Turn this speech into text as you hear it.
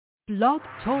Blog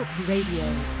Talk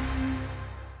Radio.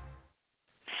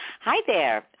 Hi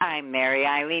there, I'm Mary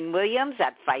Eileen Williams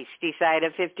at Feisty Side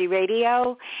of 50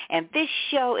 Radio, and this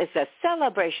show is a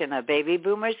celebration of baby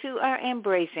boomers who are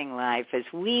embracing life as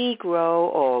we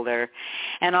grow older.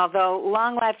 And although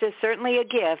long life is certainly a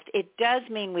gift, it does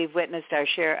mean we've witnessed our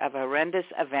share of horrendous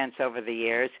events over the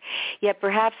years. Yet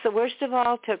perhaps the worst of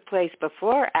all took place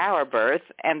before our birth,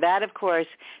 and that, of course,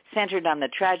 centered on the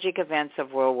tragic events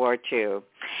of World War II.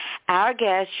 Our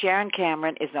guest, Sharon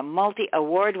Cameron, is a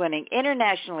multi-award-winning,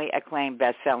 internationally acclaimed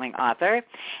best-selling author,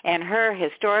 and her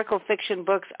historical fiction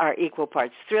books are equal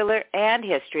parts thriller and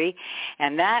history,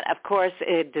 and that, of course,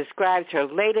 it describes her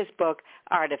latest book,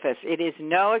 Artifice. It is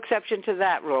no exception to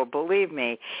that rule, believe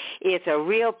me. It's a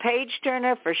real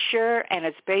page-turner for sure, and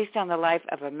it's based on the life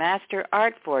of a master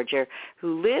art forger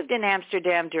who lived in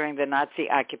Amsterdam during the Nazi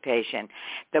occupation.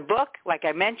 The book, like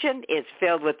I mentioned, is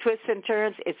filled with twists and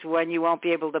turns. It's one you won't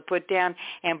be able to put down,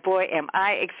 and boy, am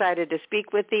I excited to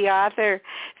speak with the author.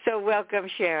 So welcome,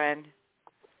 Sharon.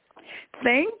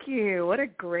 Thank you. What a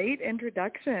great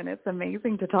introduction. It's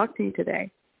amazing to talk to you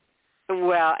today.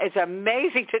 Well, it's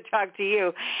amazing to talk to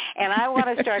you. And I want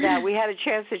to start out. We had a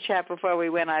chance to chat before we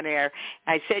went on air.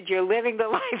 I said, you're living the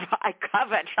life I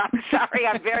covet. I'm sorry.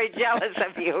 I'm very jealous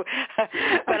of you.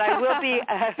 But I will be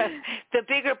the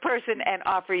bigger person and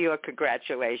offer you a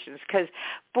congratulations because,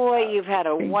 boy, you've had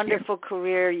a wonderful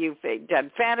career. You've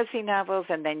done fantasy novels,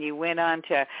 and then you went on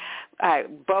to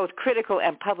both critical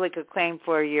and public acclaim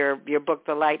for your book,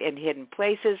 The Light in Hidden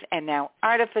Places, and now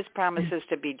Artifice promises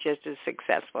to be just as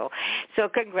successful. So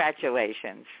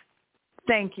congratulations.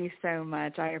 Thank you so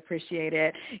much. I appreciate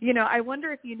it. You know, I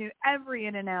wonder if you knew every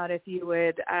in and out, if you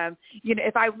would,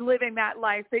 if I'm living that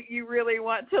life that you really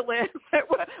want to live. But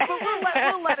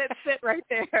we'll let it sit right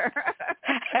there.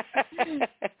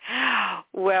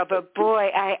 Well, but boy,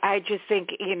 I just think,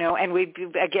 and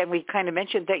we kind of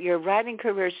mentioned that your writing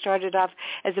career started off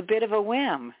as a bit of a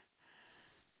whim.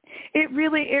 It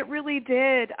really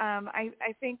did. I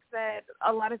think that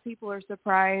a lot of people are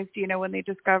surprised, when they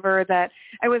discover that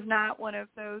I was not one of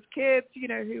those kids,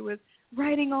 who was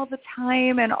writing all the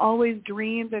time and always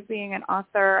dreamed of being an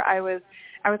author. I was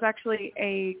actually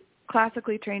a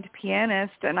classically trained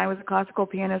pianist, and I was a classical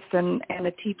pianist and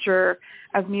a teacher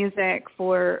of music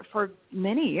for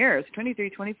many years, 23,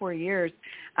 24 years,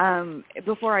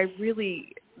 before I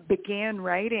really began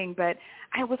writing. But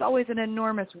I was always an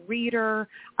enormous reader.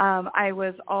 I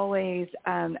was always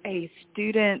a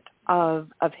student of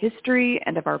history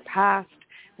and of our past,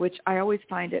 which I always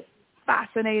find it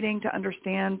fascinating to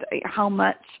understand how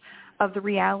much of the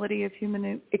reality of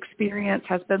human experience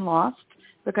has been lost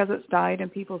because it's died in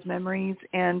people's memories.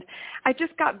 And I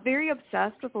just got very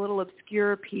obsessed with a little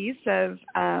obscure piece of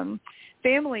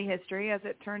family history, as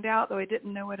it turned out, though I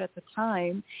didn't know it at the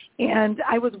time. And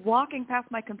I was walking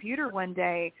past my computer one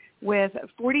day with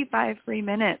 45 free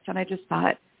minutes, and I just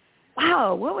thought,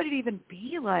 wow, what would it even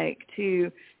be like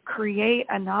to create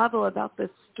a novel about this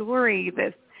story,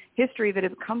 this history that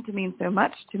has come to mean so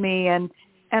much to me? And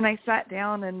I sat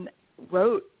down and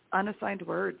wrote unassigned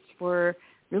words for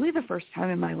really the first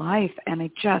time in my life, and I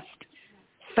just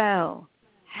fell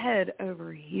head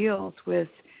over heels with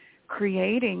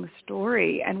creating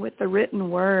story and with the written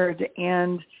word.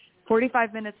 And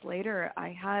 45 minutes later,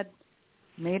 I had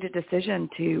made a decision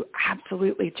to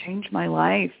absolutely change my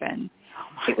life. And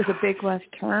it was a big left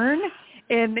turn,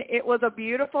 and it was a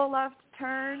beautiful left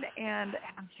turn, and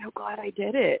I'm so glad I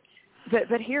did it.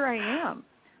 But here I am.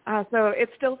 So it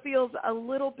still feels a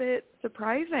little bit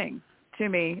surprising to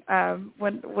me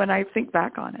when I think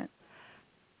back on it.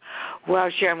 Well,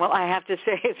 Sharon, I have to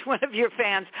say, as one of your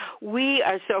fans, we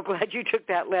are so glad you took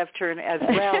that left turn as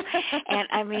well. And,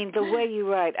 I mean, the way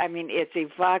you write, it's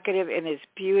evocative and it's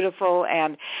beautiful.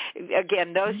 And,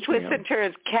 again, those twists and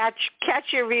turns catch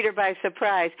your reader by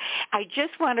surprise. I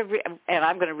just want to and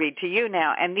I'm going to read to you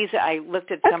now. And I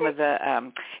looked at some of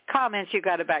the comments you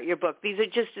got about your book. These are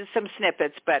just some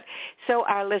snippets, but so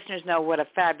our listeners know what a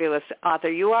fabulous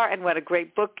author you are and what a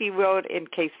great book you wrote, in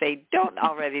case they don't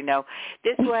already know.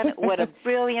 This one, what a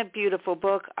brilliant, beautiful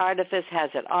book. Artifice has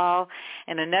it all.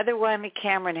 And another one,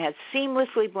 Cameron has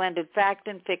seamlessly blended fact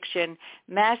and fiction,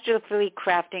 masterfully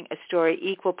crafting a story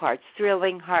equal parts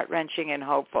thrilling, heart-wrenching, and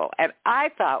hopeful. And I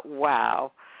thought,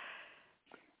 wow.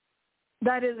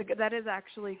 That is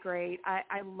actually great.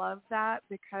 I love that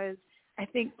because I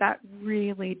think that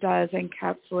really does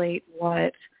encapsulate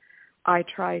what I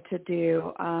try to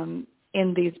do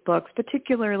in these books,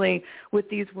 particularly with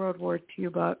these World War II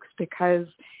books, because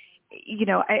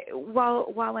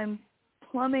while I'm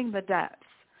plumbing the depths,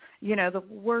 the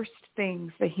worst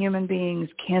things that human beings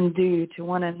can do to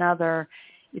one another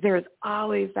there's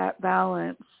always that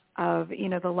balance of,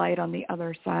 the light on the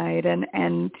other side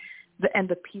and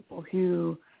the people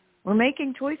who were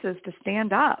making choices to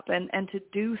stand up and to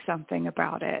do something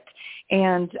about it.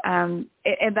 And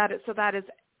that is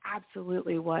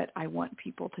absolutely what I want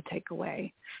people to take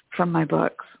away from my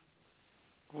books.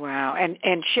 Wow.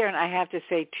 And Sharon, I have to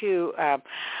say, too,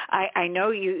 I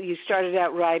know you started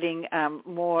out writing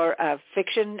more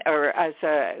fiction or as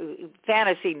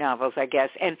fantasy novels, I guess.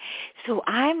 And so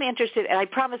I'm interested, and I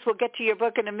promise we'll get to your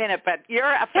book in a minute, but you're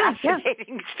a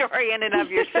fascinating story in and of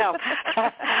yourself.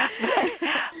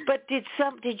 But did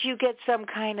you get some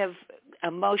kind of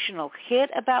emotional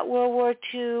hit about World War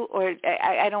II, or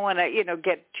I don't want to,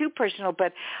 get too personal,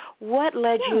 but what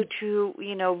led you to,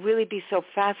 really be so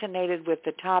fascinated with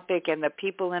the topic and the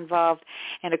people involved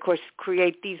and, of course,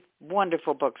 create these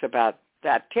wonderful books about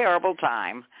that terrible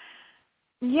time?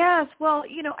 Yes, well,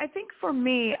 I think for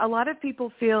me, a lot of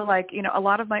people feel like, a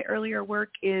lot of my earlier work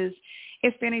is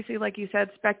fantasy, like you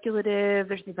said, speculative.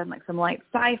 There's even like some light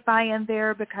sci-fi in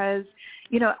there because,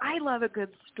 I love a good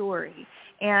story.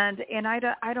 And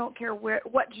I don't care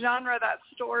what genre that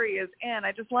story is in.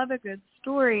 I just love a good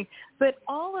story. But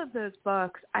all of those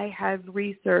books I have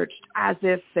researched as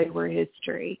if they were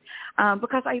history,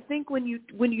 because I think when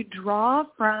you draw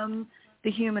from the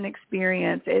human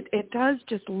experience, it does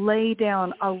just lay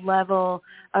down a level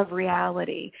of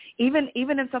reality. Even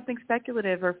in something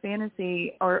speculative or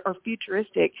fantasy or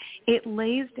futuristic, it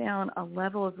lays down a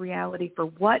level of reality for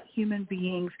what human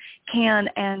beings can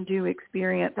and do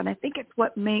experience. And I think it's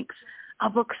what makes a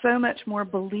book so much more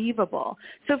believable.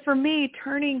 So for me,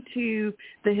 turning to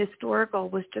the historical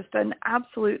was just an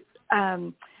absolute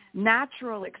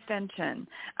natural extension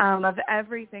of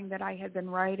everything that I had been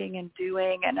writing and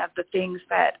doing and of the things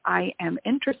that I am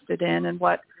interested in and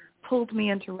what pulled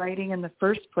me into writing in the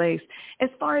first place. As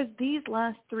far as these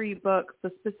last three books,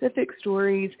 the specific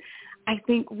stories, I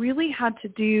think really had to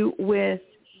do with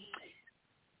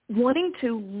wanting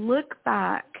to look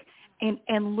back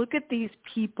and look at these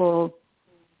people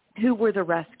who were the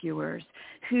rescuers,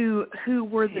 who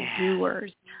were the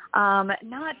doers,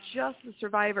 not just the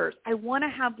survivors. I want to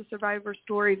have the survivor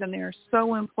stories, and they are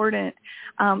so important.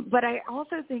 But I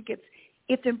also think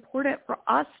it's important for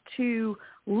us to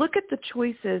look at the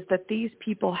choices that these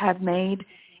people have made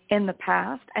in the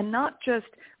past and not just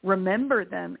remember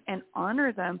them and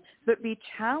honor them, but be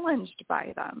challenged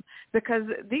by them. Because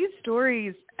these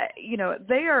stories,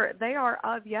 they are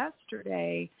of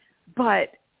yesterday, but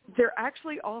they're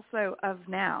actually also of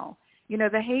now.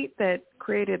 The hate that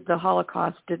created the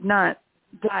Holocaust did not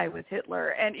die with Hitler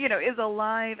and, is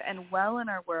alive and well in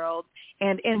our world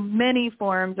and in many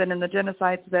forms and in the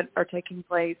genocides that are taking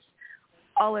place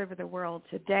all over the world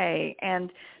today.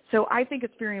 And so I think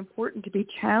it's very important to be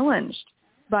challenged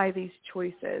by these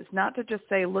choices, not to just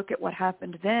say, look at what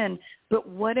happened then, but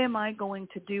what am I going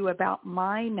to do about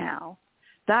my now?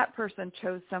 That person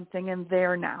chose something in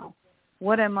their now.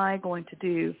 What am I going to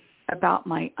do about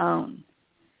my own?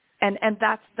 And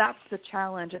that's the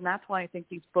challenge, and that's why I think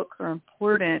these books are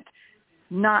important,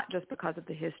 not just because of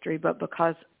the history, but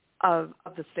because of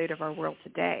the state of our world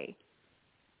today.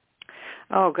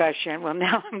 Oh, gosh, Sharon. Well,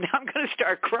 now I'm going to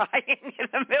start crying in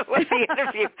the middle of the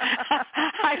interview.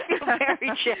 I feel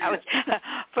very challenged.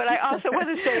 But I also want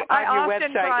to say on your website. I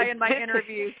often cry in my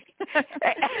interviews.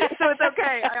 So it's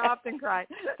okay. I often cry.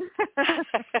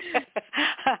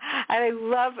 And I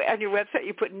love on your website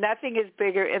you put nothing is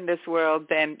bigger in this world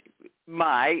than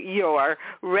your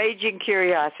raging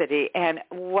curiosity. And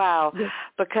wow,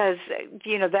 because,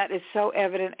 that is so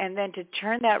evident. And then to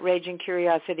turn that raging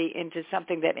curiosity into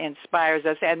something that inspires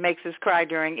us and makes us cry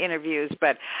during interviews.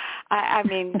 But I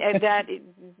mean, that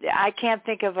I can't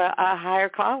think of a higher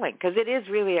calling, because it is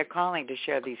really a calling to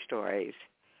share these stories.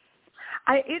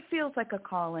 It feels like a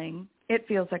calling. It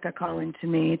feels like a calling to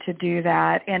me to do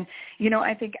that. And,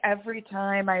 I think every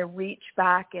time I reach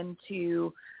back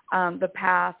into the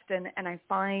past and I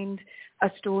find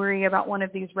a story about one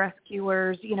of these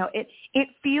rescuers, it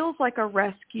feels like a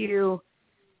rescue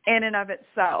in and of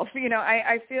itself.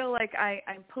 I feel like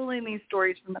I'm pulling these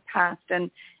stories from the past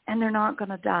and they're not going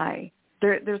to die.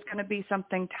 There's going to be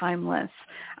something timeless.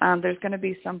 There's going to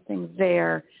be something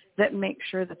there that makes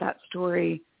sure that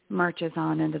story marches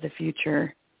on into the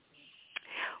future.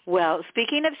 Well,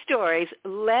 speaking of stories,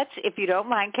 if you don't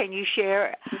mind, can you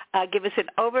give us an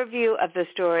overview of the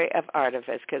story of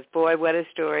Artifice? Because, boy, what a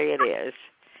story it is.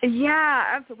 Yeah,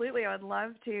 absolutely. I would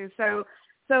love to. So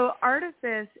So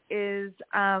Artifice is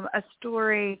a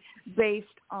story based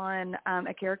on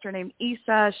a character named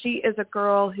Issa. She is a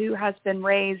girl who has been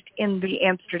raised in the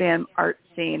Amsterdam art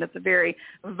scene. It's a very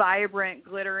vibrant,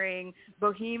 glittering,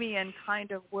 bohemian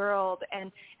kind of world.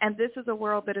 And this is a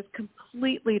world that is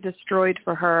completely destroyed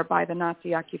for her by the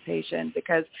Nazi occupation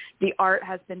because the art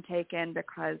has been taken,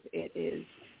 because it is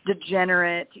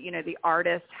degenerate. You know, the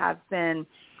artists have been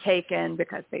taken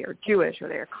because they are Jewish or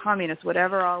they are communist,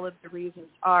 whatever all of the reasons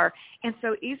are. And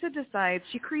so Issa decides,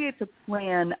 she creates a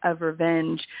plan of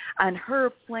revenge, and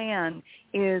her plan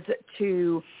is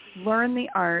to learn the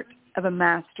art of a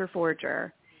master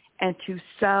forger and to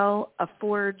sell a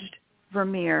forged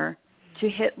Vermeer to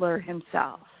Hitler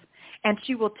himself. And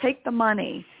she will take the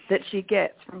money that she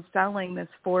gets from selling this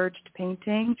forged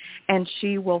painting, and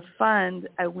she will fund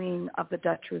a wing of the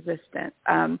Dutch resistance,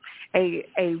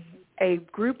 a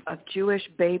group of Jewish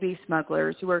baby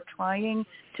smugglers who are trying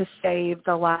to save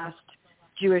the last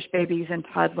Jewish babies and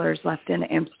toddlers left in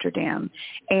Amsterdam,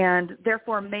 and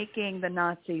therefore making the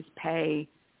Nazis pay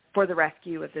for the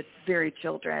rescue of the very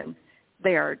children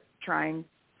they are trying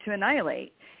to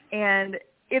annihilate. And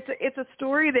it's a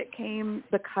story that came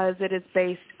because it is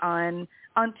based on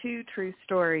two true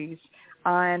stories,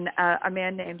 on a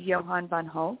man named Johan van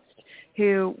Hulst,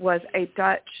 who was a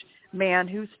Dutch man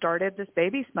who started this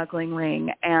baby smuggling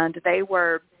ring, and they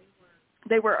were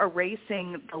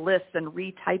erasing the lists and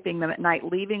retyping them at night,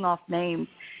 leaving off names,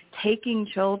 taking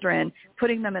children,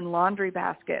 putting them in laundry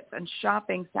baskets and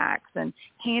shopping sacks and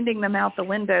handing them out the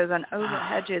windows and over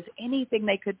hedges, anything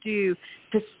they could do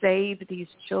to save these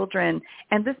children.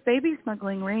 And this baby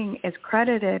smuggling ring is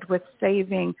credited with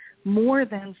saving more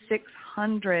than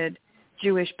 600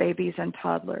 Jewish babies and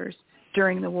toddlers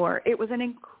during the war. It was an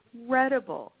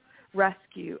incredible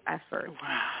rescue effort.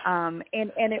 Wow.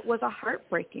 And it was a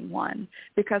heartbreaking one,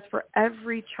 because for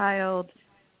every child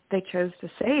they chose to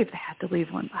save, they had to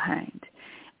leave one behind.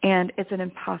 And it's an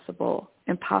impossible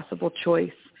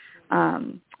choice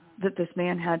that this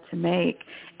man had to make.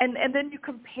 And then you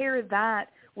compare that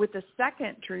with the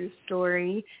second true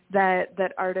story that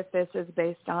Artifice is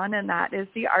based on, and that is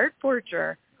the art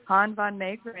forger, Han Van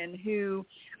Meegeren, who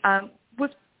was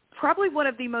probably one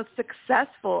of the most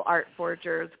successful art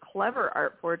forgers, clever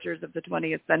art forgers of the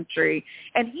 20th century.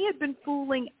 And he had been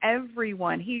fooling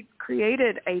everyone. He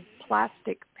created a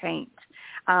plastic paint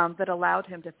that allowed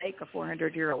him to fake a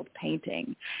 400-year-old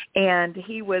painting. And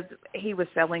he was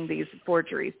selling these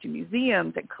forgeries to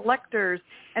museums and collectors.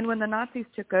 And when the Nazis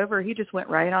took over, he just went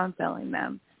right on selling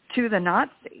them to the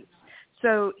Nazis.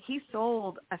 So he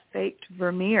sold a faked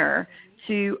Vermeer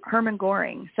to Hermann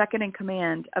Göring, second in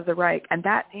command of the Reich, and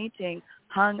that painting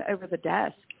hung over the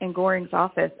desk in Göring's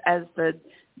office as the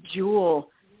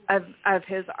jewel of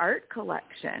his art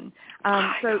collection.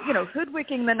 So, you know,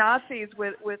 hoodwinking the Nazis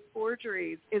with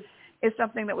forgeries is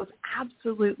something that was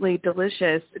absolutely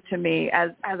delicious to me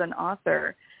as an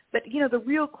author. But, you know, the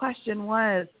real question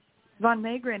was, Van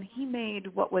Meegeren, he made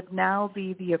what would now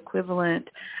be the equivalent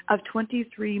of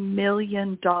 $23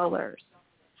 million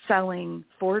selling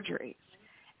forgeries.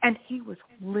 And he was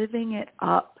living it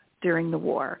up during the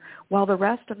war while the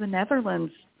rest of the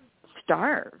Netherlands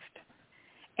starved.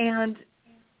 And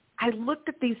I looked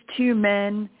at these two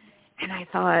men and I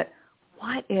thought,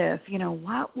 what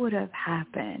would have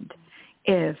happened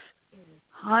if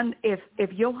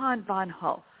Johan van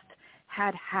Hulst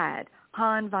had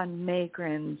Han Van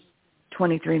Meegeren's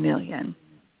 $23 million?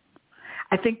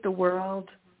 I think the world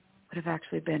would have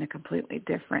actually been a completely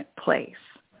different place.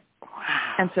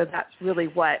 Wow. And so that's really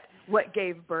what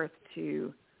gave birth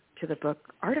to the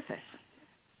book Artifice.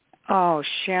 Oh,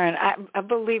 Sharon,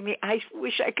 believe me, I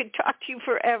wish I could talk to you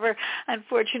forever.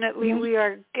 Unfortunately, we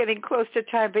are getting close to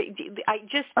time, but I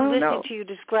just listened to you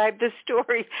describe the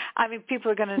story. I mean, people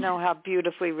are going to know how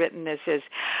beautifully written this is.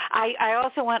 I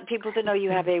also want people to know you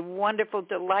have a wonderful,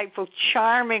 delightful,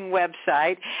 charming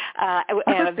website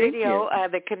and a video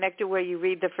that connected where you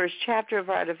read the first chapter of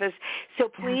Artifice. So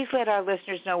please let our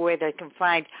listeners know where they can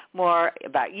find more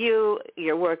about you,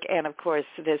 your work, and, of course,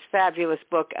 this fabulous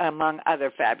book, among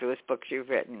other fabulous books you've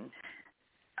written.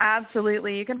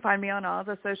 Absolutely. You can find me on all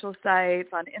the social sites,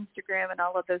 on Instagram and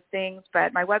all of those things,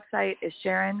 but my website is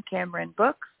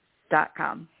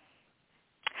SharonCameronBooks.com.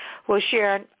 Well,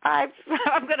 Sharon, I'm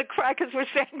going to cry because we're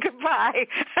saying goodbye.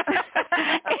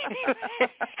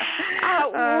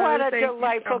 What a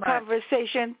delightful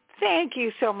conversation. Thank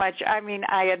you so much. I mean,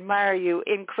 I admire you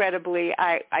incredibly.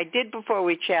 I did before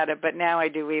we chatted, but now I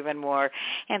do even more.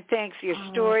 And thanks. Your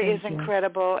story is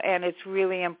incredible, and it's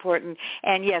really important.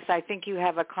 And, yes, I think you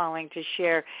have a calling to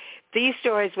share these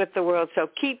stories with the world, so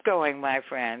keep going, my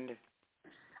friend.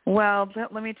 Well,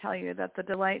 let me tell you that the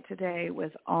delight today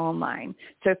was all mine.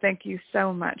 So thank you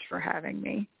so much for having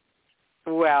me.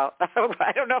 Well,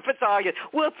 I don't know if it's all you.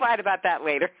 We'll fight about that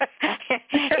later.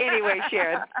 Anyway,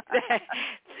 Sharon,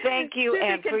 thank you.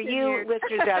 And for you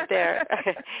listeners out there,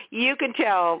 you can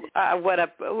tell what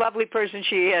a lovely person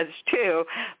she is, too.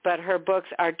 But her books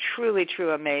are truly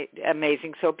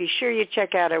amazing. So be sure you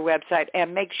check out her website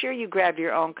and make sure you grab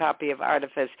your own copy of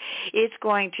Artifice. It's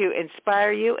going to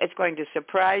inspire you. It's going to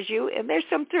surprise you. And there's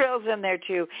some thrills in there,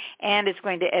 too. And it's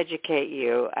going to educate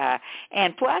you.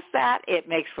 And plus that, it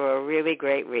makes for a really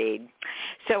great read.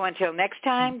 So until next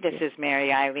time, this is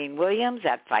Mary Eileen Williams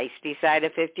at Feisty Side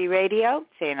of 50 Radio,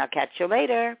 saying I'll catch you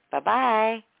later.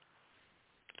 Bye-bye.